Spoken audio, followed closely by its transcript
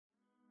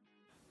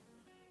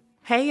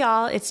Hey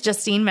y'all, it's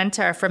Justine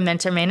Mentor from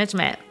Mentor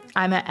Management.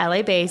 I'm a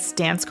LA-based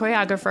dance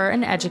choreographer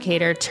and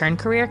educator turned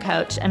career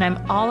coach, and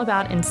I'm all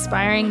about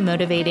inspiring,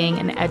 motivating,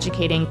 and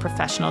educating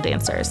professional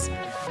dancers.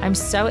 I'm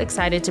so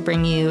excited to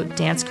bring you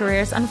Dance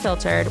Careers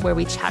Unfiltered, where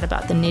we chat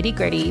about the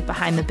nitty-gritty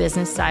behind the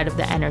business side of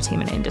the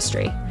entertainment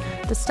industry,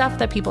 the stuff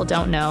that people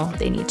don't know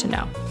they need to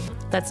know.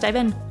 Let's dive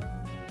in.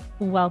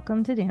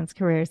 Welcome to Dance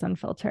Careers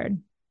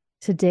Unfiltered.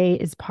 Today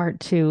is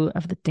part 2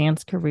 of the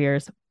Dance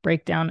Careers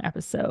Breakdown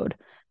episode.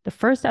 The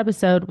first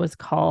episode was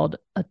called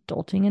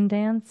Adulting in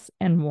Dance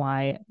and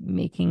Why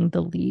Making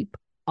the Leap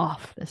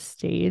Off the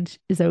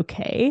Stage is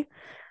Okay.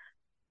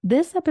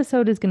 This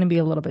episode is going to be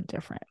a little bit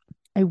different.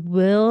 I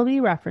will be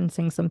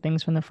referencing some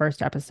things from the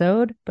first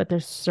episode, but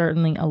there's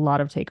certainly a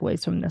lot of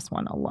takeaways from this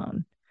one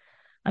alone.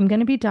 I'm going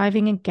to be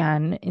diving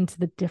again into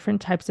the different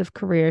types of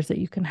careers that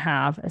you can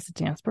have as a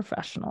dance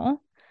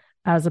professional,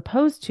 as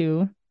opposed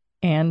to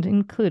and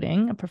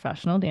including a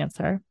professional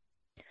dancer.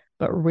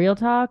 But real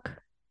talk,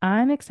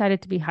 I'm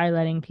excited to be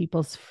highlighting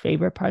people's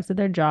favorite parts of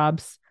their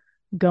jobs,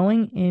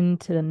 going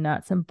into the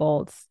nuts and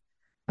bolts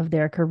of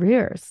their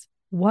careers.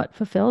 What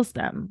fulfills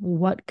them?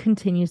 What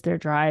continues their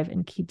drive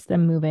and keeps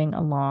them moving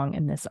along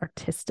in this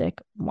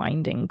artistic,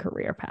 winding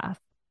career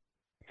path?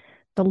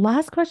 The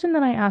last question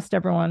that I asked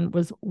everyone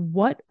was,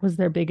 what was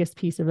their biggest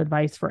piece of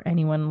advice for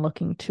anyone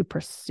looking to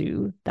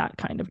pursue that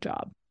kind of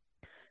job?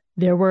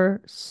 There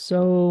were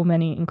so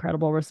many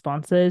incredible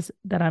responses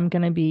that I'm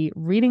going to be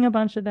reading a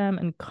bunch of them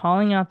and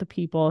calling out the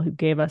people who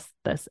gave us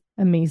this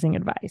amazing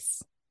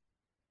advice.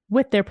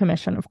 With their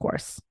permission, of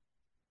course.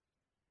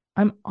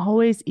 I'm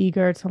always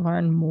eager to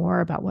learn more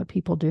about what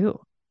people do.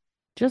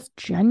 Just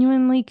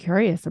genuinely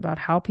curious about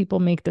how people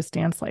make this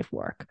dance life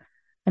work.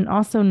 And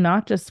also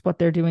not just what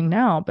they're doing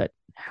now, but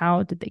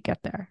how did they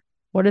get there?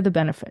 What are the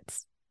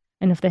benefits?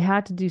 And if they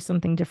had to do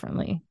something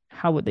differently,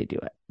 how would they do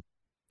it?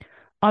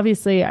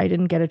 Obviously, I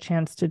didn't get a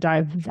chance to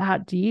dive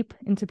that deep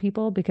into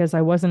people because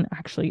I wasn't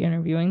actually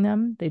interviewing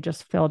them. They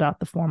just filled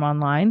out the form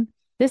online.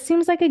 This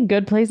seems like a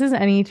good place as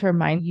any to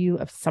remind you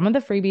of some of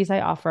the freebies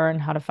I offer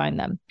and how to find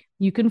them.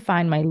 You can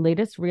find my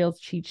latest Reels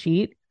cheat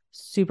sheet,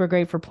 super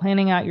great for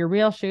planning out your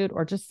reel shoot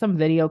or just some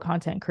video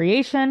content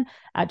creation,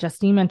 at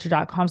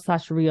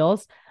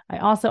justinementor.com/reels. I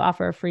also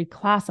offer a free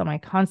class on my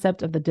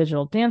concept of the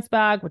digital dance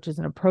bag, which is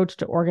an approach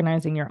to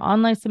organizing your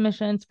online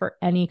submissions for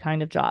any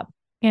kind of job.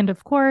 And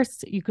of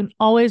course, you can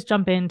always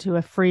jump into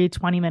a free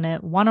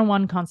 20-minute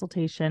one-on-one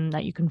consultation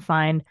that you can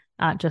find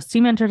at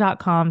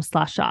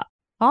justinementor.com/shop.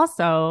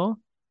 Also,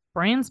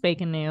 brand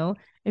spanking new,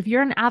 if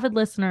you're an avid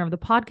listener of the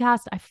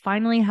podcast, I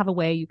finally have a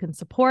way you can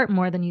support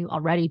more than you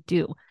already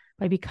do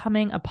by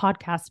becoming a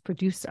podcast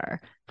producer.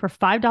 For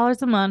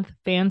 $5 a month,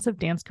 fans of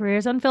Dance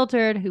Careers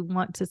Unfiltered who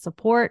want to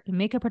support and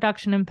make a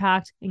production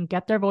impact and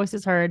get their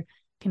voices heard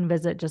can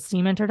visit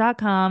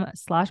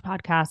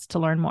justinementor.com/podcast to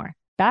learn more.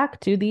 Back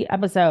to the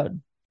episode.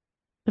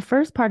 The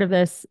first part of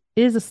this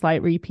is a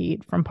slight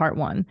repeat from part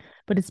 1,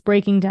 but it's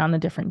breaking down the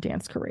different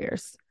dance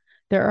careers.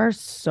 There are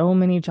so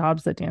many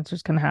jobs that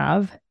dancers can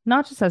have,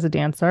 not just as a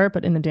dancer,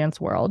 but in the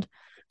dance world,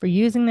 for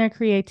using their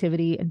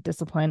creativity and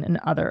discipline in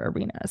other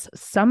arenas.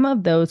 Some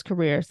of those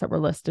careers that were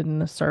listed in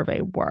the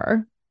survey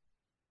were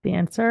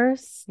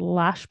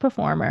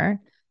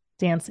dancer/performer,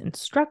 dance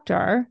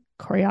instructor,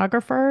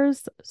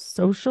 choreographers,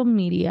 social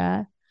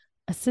media,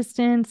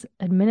 assistants,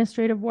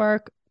 administrative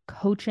work,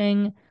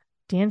 coaching,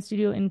 dance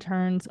studio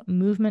interns,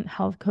 movement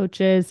health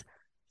coaches,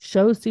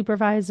 show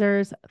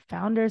supervisors,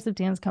 founders of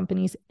dance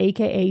companies,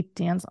 aka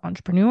dance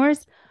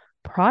entrepreneurs,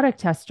 product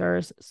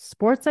testers,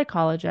 sports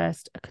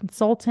psychologist, a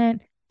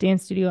consultant,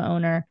 dance studio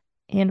owner,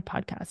 and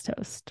podcast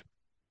host.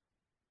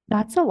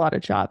 That's a lot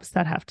of jobs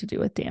that have to do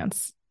with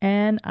dance,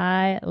 and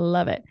I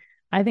love it.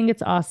 I think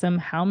it's awesome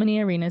how many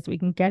arenas we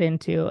can get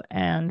into,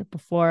 and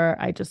before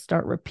I just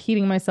start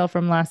repeating myself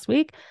from last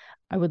week,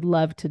 I would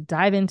love to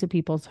dive into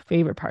people's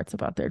favorite parts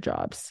about their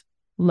jobs.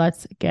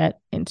 Let's get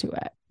into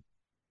it.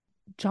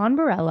 John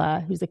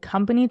Barella, who's a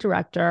company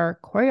director,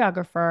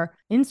 choreographer,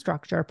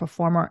 instructor,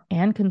 performer,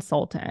 and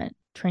consultant,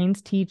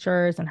 trains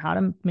teachers on how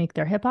to make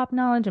their hip hop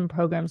knowledge and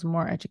programs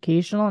more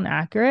educational and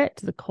accurate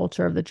to the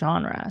culture of the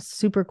genre.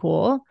 Super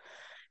cool.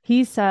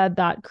 He said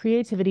that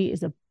creativity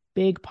is a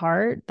big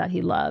part that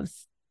he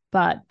loves,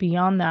 but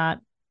beyond that,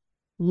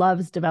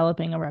 loves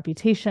developing a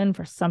reputation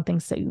for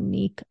something so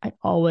unique. I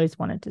always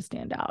wanted to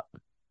stand out.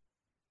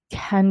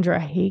 Kendra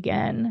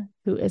Hagen,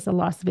 who is a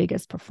Las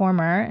Vegas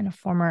performer and a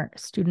former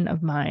student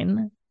of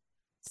mine,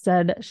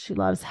 said she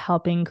loves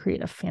helping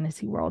create a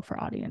fantasy world for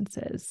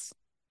audiences.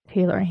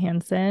 Taylor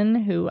Hansen,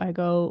 who I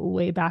go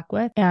way back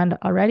with and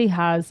already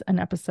has an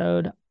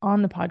episode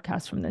on the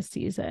podcast from this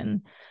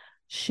season.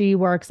 She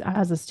works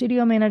as a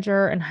studio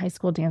manager and high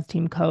school dance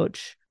team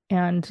coach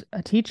and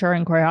a teacher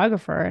and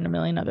choreographer and a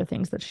million other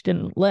things that she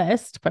didn't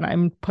list, but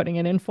I'm putting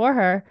it in for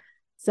her,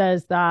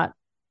 says that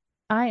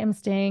I am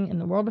staying in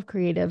the world of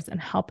creatives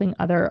and helping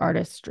other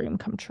artists' dream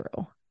come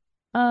true.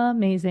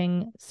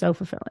 Amazing, so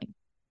fulfilling.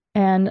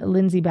 And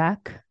Lindsay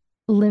Beck.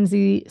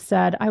 Lindsay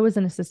said, I was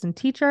an assistant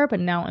teacher, but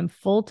now I'm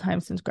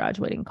full-time since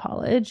graduating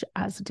college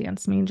as a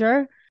dance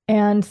major.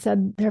 and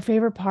said their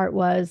favorite part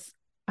was,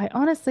 I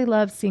honestly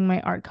love seeing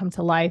my art come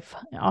to life.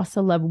 I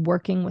also love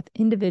working with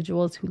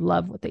individuals who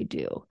love what they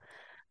do.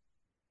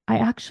 I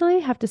actually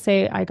have to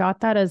say, I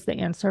got that as the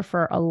answer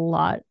for a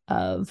lot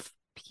of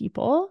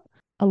people.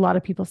 A lot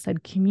of people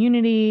said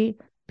community,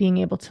 being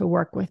able to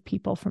work with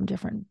people from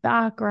different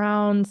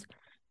backgrounds,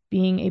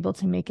 being able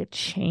to make a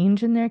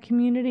change in their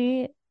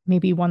community,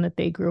 maybe one that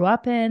they grew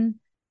up in,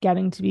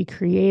 getting to be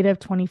creative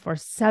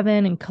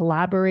 24/7 and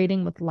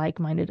collaborating with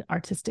like-minded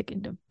artistic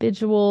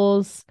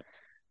individuals.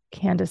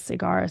 Candace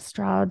Segarra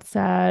Stroud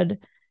said,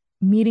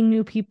 meeting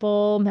new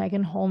people.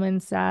 Megan Holman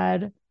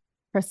said,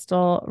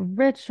 Crystal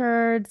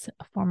Richards,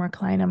 a former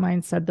client of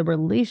mine, said the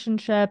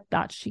relationship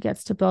that she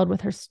gets to build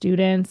with her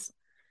students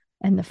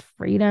and the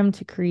freedom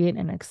to create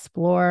and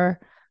explore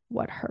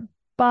what her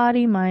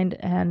body, mind,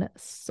 and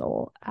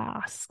soul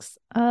asks.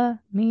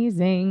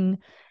 Amazing.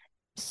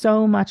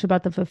 So much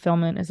about the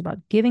fulfillment is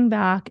about giving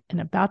back and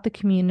about the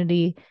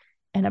community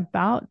and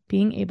about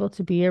being able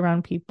to be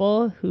around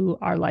people who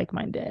are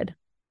like-minded.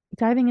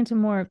 Diving into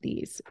more of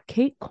these,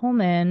 Kate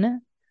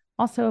Coleman,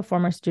 also a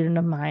former student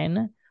of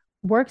mine,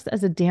 works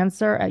as a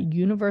dancer at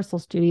Universal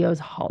Studios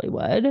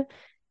Hollywood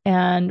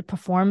and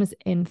performs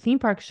in theme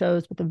park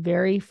shows with a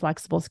very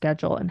flexible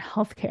schedule and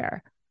healthcare,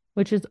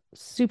 which is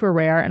super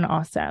rare and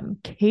awesome.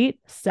 Kate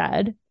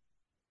said,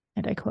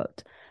 and I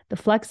quote, the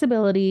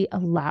flexibility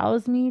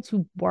allows me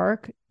to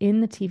work in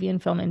the TV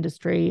and film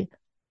industry,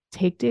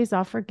 take days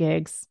off for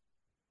gigs.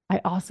 I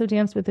also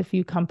dance with a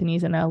few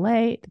companies in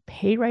LA. The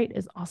pay rate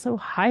is also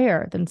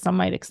higher than some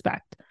might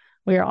expect.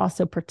 We are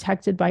also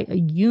protected by a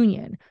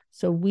union,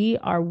 so we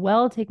are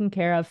well taken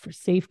care of for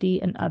safety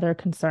and other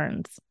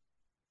concerns.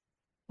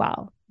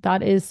 Wow,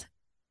 that is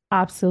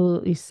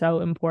absolutely so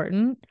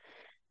important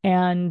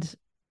and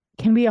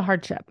can be a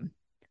hardship.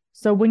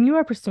 So when you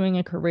are pursuing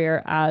a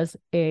career as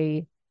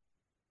a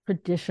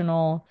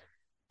traditional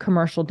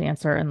commercial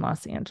dancer in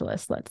Los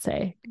Angeles, let's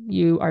say,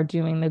 you are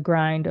doing the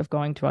grind of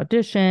going to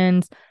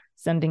auditions,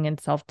 sending in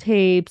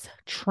self-tapes,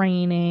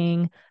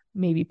 training,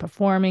 maybe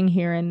performing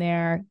here and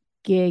there,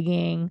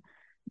 gigging,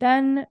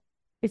 then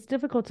it's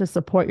difficult to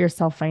support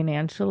yourself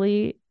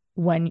financially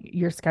when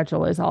your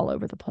schedule is all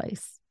over the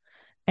place.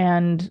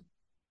 And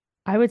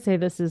I would say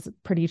this is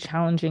pretty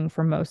challenging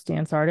for most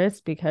dance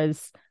artists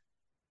because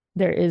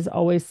there is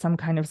always some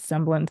kind of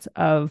semblance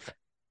of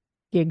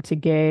gig to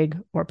gig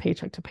or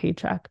paycheck to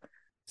paycheck.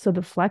 So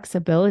the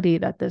flexibility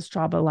that this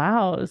job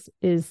allows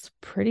is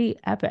pretty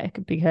epic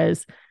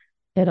because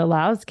it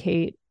allows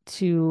Kate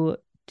to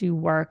do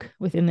work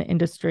within the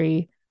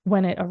industry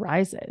when it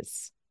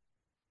arises.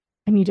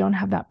 And you don't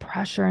have that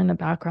pressure in the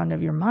background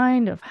of your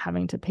mind of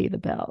having to pay the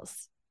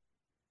bills.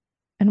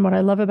 And what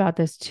I love about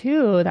this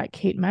too, that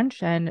Kate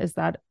mentioned, is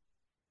that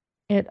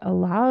it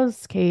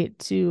allows Kate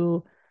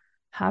to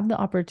have the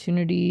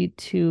opportunity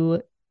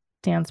to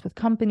dance with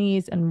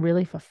companies and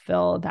really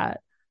fulfill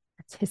that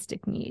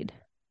artistic need.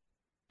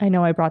 I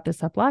know I brought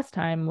this up last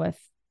time with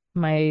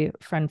my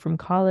friend from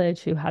college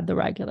who had the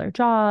regular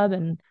job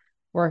and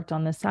worked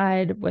on the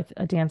side with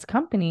a dance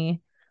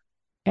company.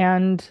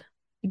 And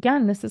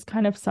again, this is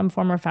kind of some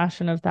form or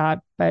fashion of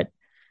that. But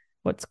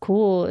what's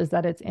cool is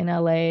that it's in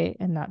LA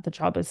and that the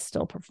job is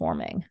still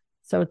performing.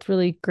 So it's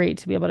really great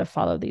to be able to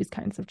follow these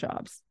kinds of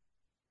jobs.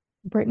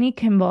 Brittany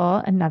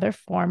Kimball, another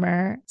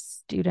former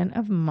student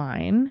of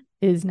mine,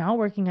 is now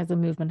working as a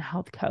movement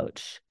health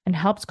coach and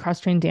helps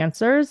cross-train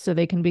dancers so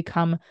they can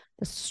become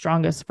the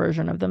strongest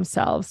version of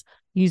themselves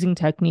using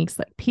techniques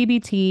like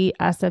PBT,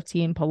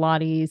 SFT, and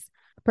Pilates.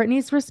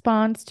 Brittany's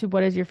response to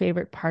what is your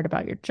favorite part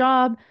about your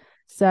job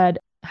said,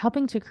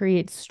 helping to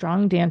create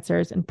strong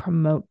dancers and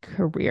promote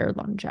career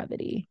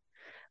longevity.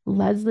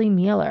 Leslie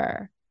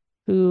Mueller,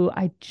 who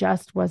I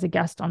just was a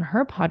guest on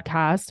her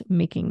podcast,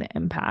 Making the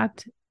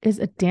Impact, is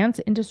a dance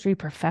industry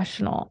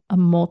professional, a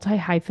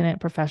multi-hyphenate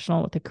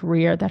professional with a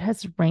career that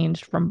has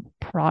ranged from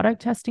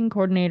product testing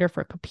coordinator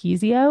for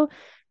Capezio,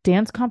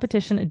 dance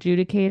competition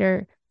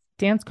adjudicator,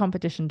 dance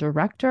competition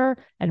director,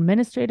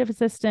 administrative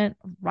assistant,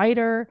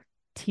 writer,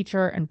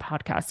 teacher, and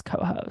podcast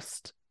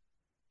co-host.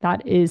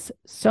 That is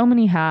so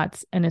many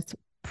hats, and it's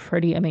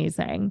pretty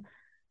amazing.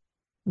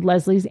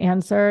 Leslie's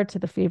answer to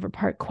the favorite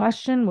part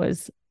question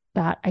was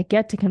that I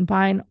get to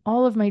combine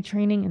all of my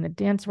training in the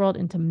dance world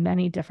into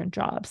many different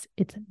jobs.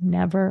 It's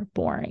never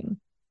boring.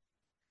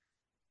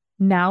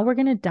 Now we're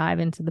going to dive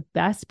into the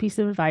best piece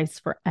of advice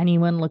for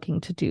anyone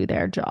looking to do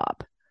their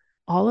job.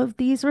 All of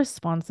these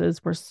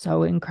responses were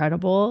so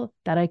incredible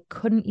that I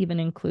couldn't even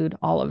include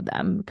all of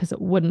them because it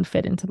wouldn't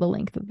fit into the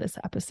length of this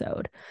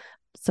episode.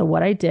 So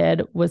what I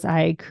did was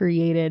I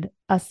created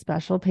a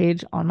special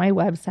page on my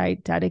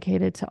website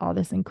dedicated to all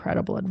this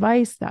incredible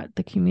advice that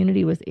the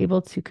community was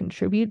able to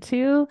contribute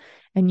to.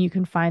 And you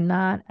can find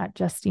that at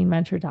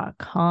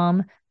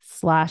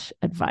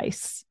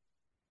justinementor.com/advice.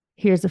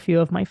 Here's a few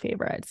of my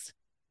favorites.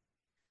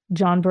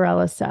 John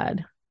Barella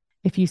said,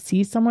 if you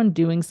see someone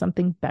doing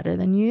something better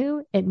than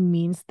you, it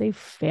means they've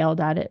failed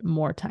at it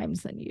more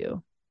times than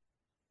you.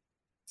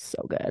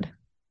 So good.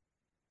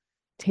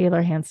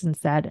 Taylor Hanson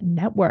said,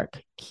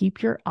 network,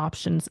 keep your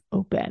options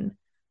open.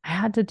 I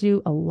had to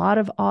do a lot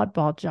of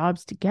oddball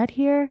jobs to get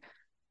here,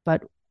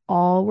 but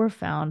all were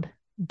found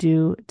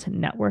due to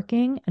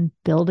networking and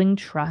building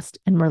trust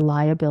and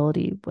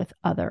reliability with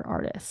other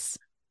artists.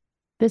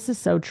 This is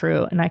so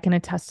true. And I can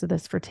attest to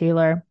this for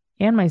Taylor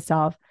and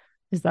myself,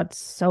 is that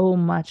so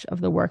much of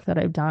the work that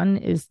I've done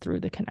is through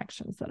the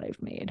connections that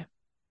I've made.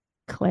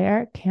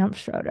 Claire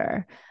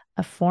Kampschroeder,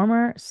 a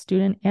former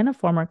student and a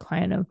former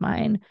client of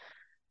mine,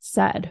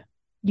 said,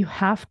 "You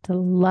have to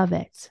love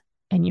it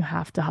and you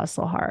have to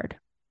hustle hard.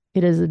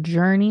 It is a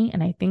journey.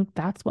 And I think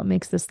that's what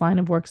makes this line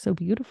of work so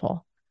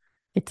beautiful.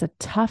 It's a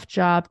tough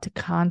job to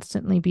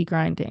constantly be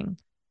grinding,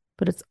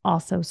 but it's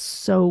also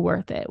so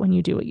worth it when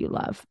you do what you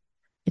love.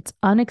 It's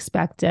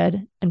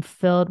unexpected and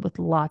filled with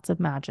lots of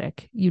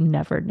magic you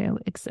never knew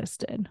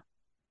existed."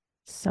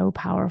 So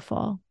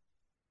powerful.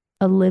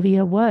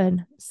 Olivia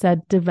Wood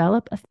said,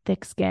 "Develop a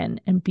thick skin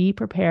and be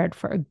prepared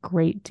for a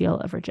great deal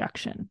of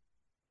rejection."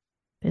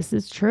 This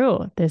is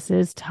true. This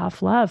is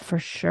tough love for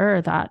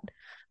sure that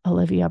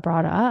Olivia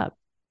brought up.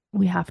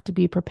 We have to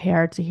be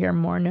prepared to hear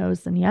more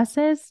no's than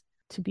yeses,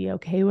 to be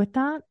okay with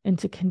that, and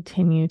to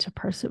continue to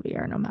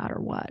persevere no matter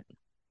what.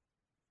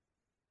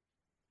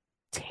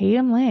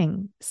 Tatum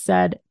Lang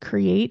said,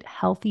 "Create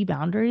healthy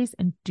boundaries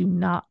and do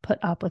not put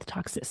up with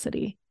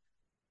toxicity."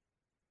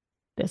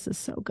 This is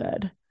so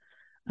good.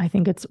 I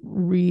think it's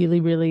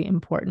really, really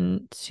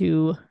important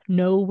to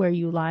know where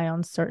you lie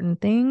on certain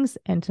things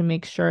and to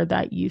make sure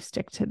that you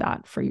stick to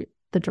that for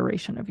the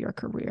duration of your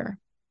career.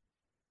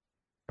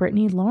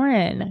 Brittany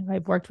Lauren,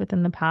 I've worked with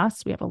in the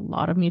past. We have a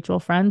lot of mutual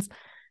friends.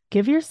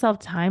 Give yourself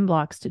time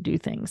blocks to do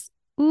things.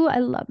 Ooh, I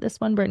love this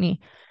one, Brittany.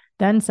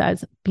 Then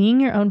says, "Being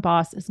your own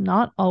boss is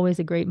not always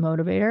a great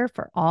motivator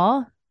for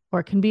all, or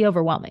it can be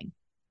overwhelming.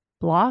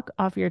 Block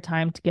off your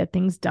time to get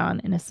things done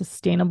in a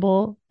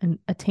sustainable and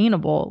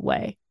attainable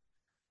way."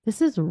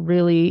 This is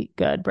really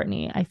good,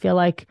 Brittany. I feel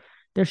like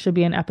there should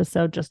be an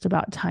episode just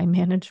about time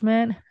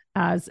management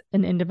as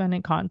an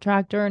independent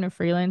contractor and a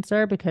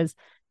freelancer, because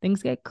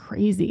things get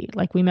crazy.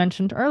 Like we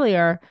mentioned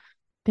earlier,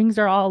 things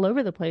are all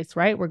over the place,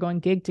 right? We're going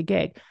gig to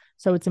gig.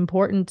 So it's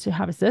important to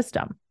have a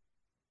system.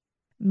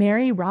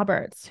 Mary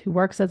Roberts, who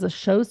works as a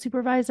show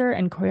supervisor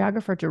and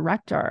choreographer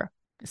director,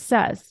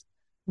 says,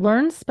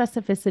 "Learn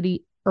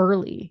specificity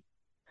early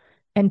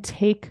and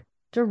take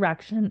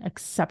direction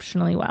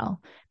exceptionally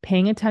well.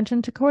 Paying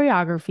attention to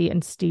choreography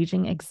and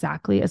staging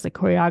exactly as the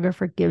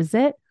choreographer gives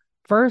it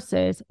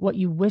versus what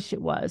you wish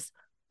it was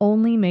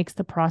only makes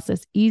the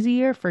process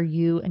easier for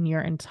you and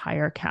your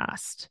entire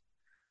cast."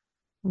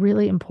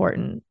 Really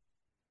important.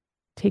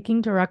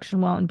 Taking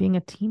direction well and being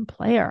a team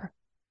player.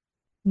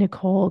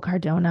 Nicole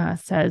Cardona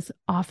says,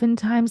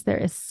 "Oftentimes there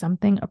is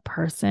something a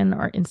person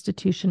or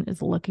institution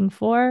is looking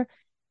for,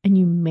 and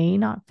you may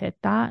not fit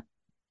that,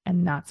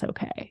 and that's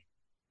okay."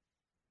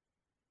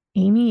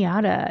 Amy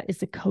Yada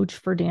is a coach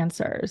for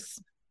dancers.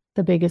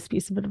 The biggest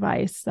piece of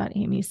advice that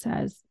Amy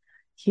says,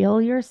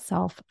 heal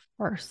yourself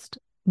first,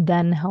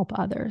 then help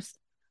others.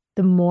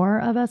 The more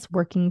of us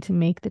working to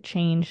make the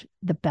change,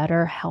 the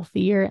better,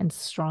 healthier, and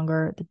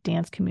stronger the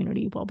dance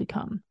community will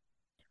become.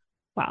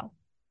 Wow,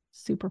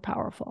 super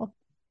powerful.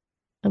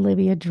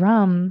 Olivia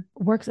Drum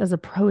works as a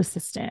pro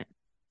assistant,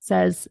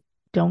 says,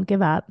 "Don't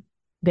give up.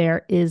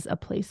 There is a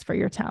place for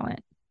your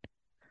talent."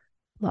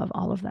 Love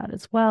all of that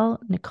as well.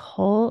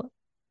 Nicole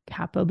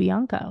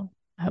Capobianco,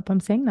 I hope I'm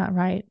saying that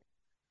right,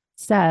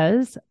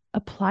 says,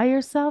 "Apply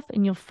yourself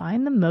and you'll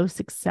find the most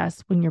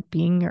success when you're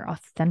being your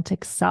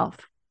authentic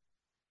self."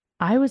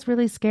 I was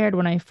really scared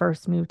when I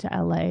first moved to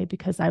LA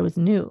because I was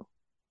new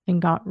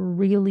and got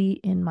really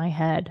in my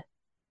head.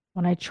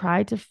 When I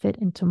tried to fit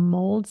into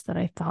molds that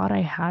I thought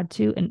I had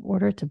to in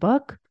order to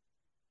book,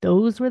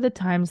 those were the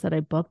times that I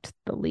booked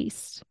the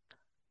least.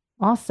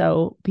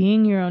 Also,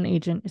 being your own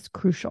agent is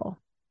crucial.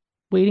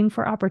 Waiting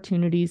for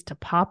opportunities to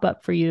pop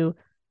up for you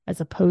as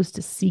opposed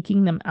to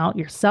seeking them out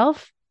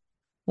yourself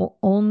will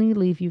only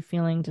leave you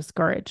feeling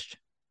discouraged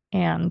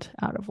and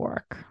out of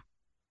work.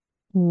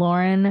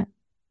 Lauren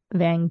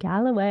Van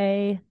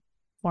Galloway,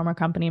 former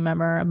company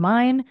member of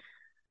mine,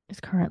 is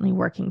currently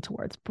working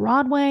towards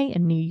Broadway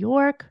in New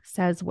York,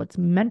 says, "What's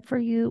meant for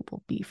you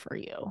will be for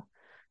you."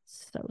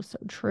 So, so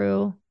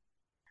true.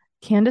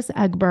 Candace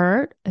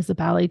Egbert is a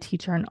ballet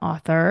teacher and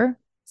author,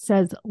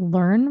 says,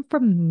 "Learn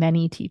from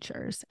many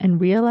teachers and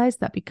realize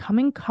that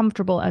becoming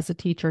comfortable as a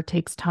teacher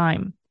takes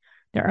time.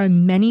 There are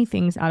many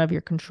things out of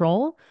your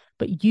control,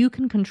 but you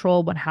can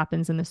control what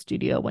happens in the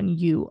studio when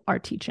you are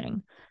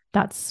teaching.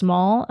 That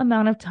small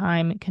amount of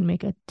time can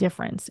make a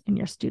difference in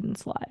your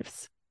students'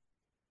 lives."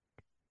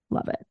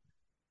 Love it.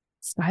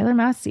 Skylar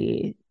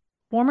Massey,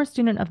 former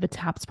student of the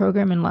TAPS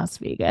program in Las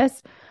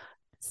Vegas,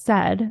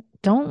 said,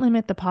 "Don't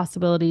limit the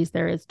possibilities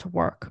there is to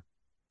work.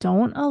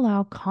 Don't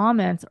allow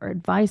comments or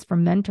advice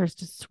from mentors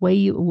to sway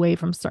you away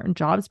from certain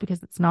jobs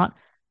because it's not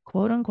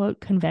quote unquote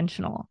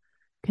conventional.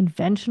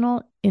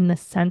 Conventional in the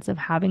sense of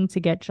having to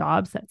get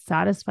jobs that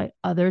satisfy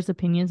others'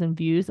 opinions and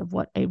views of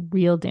what a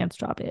real dance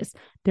job is.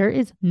 There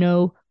is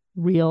no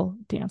real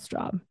dance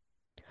job.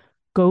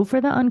 Go for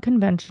the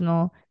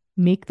unconventional,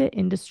 make the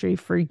industry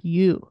for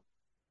you,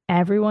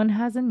 Everyone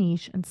has a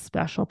niche and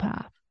special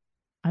path.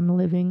 I'm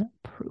living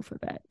proof of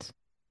it.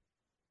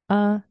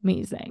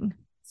 Amazing.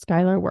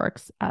 Skylar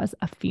works as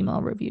a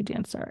female review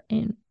dancer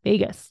in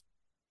Vegas.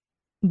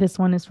 This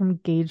one is from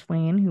Gage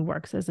Wayne, who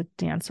works as a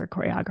dancer,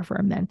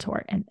 choreographer,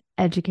 mentor, and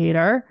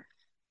educator.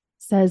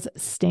 Says,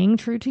 staying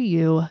true to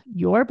you,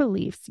 your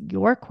beliefs,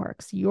 your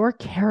quirks, your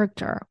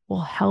character will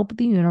help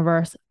the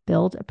universe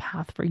build a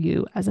path for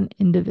you as an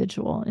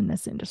individual in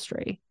this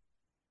industry.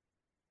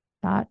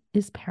 That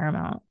is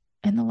paramount.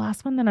 And the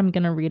last one that I'm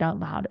going to read out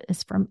loud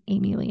is from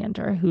Amy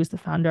Leander, who's the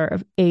founder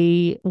of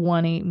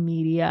A18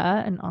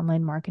 Media, an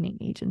online marketing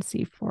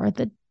agency for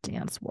the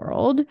dance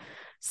world.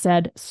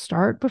 Said,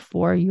 start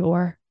before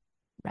you're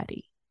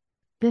ready.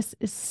 This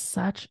is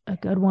such a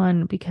good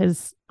one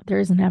because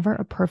there's never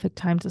a perfect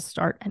time to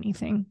start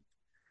anything.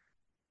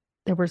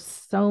 There were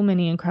so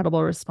many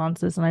incredible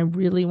responses, and I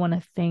really want to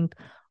thank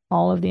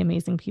all of the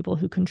amazing people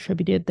who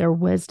contributed their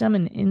wisdom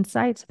and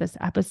insight to this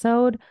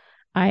episode.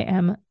 I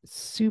am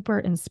super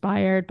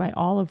inspired by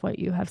all of what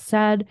you have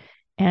said,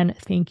 and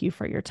thank you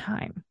for your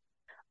time.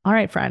 All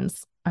right,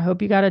 friends, I hope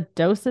you got a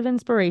dose of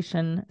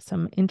inspiration,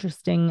 some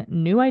interesting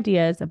new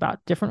ideas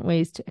about different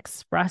ways to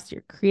express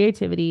your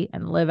creativity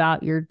and live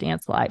out your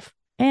dance life,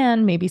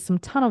 and maybe some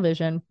tunnel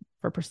vision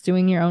for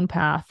pursuing your own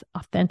path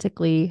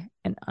authentically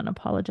and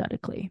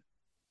unapologetically.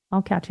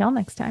 I'll catch y'all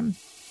next time.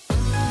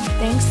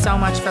 Thanks so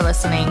much for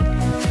listening.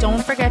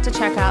 Don't forget to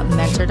check out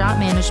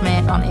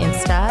mentor.management on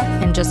Insta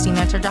and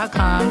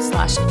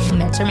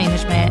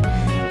justymentor.com/mentormanagement.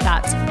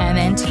 That's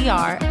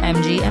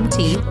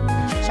MNTRMGMT.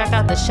 Check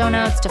out the show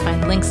notes to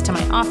find links to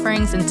my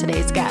offerings and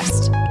today's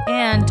guest.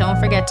 And don't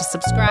forget to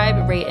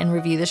subscribe, rate, and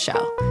review the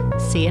show.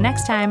 See you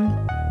next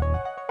time.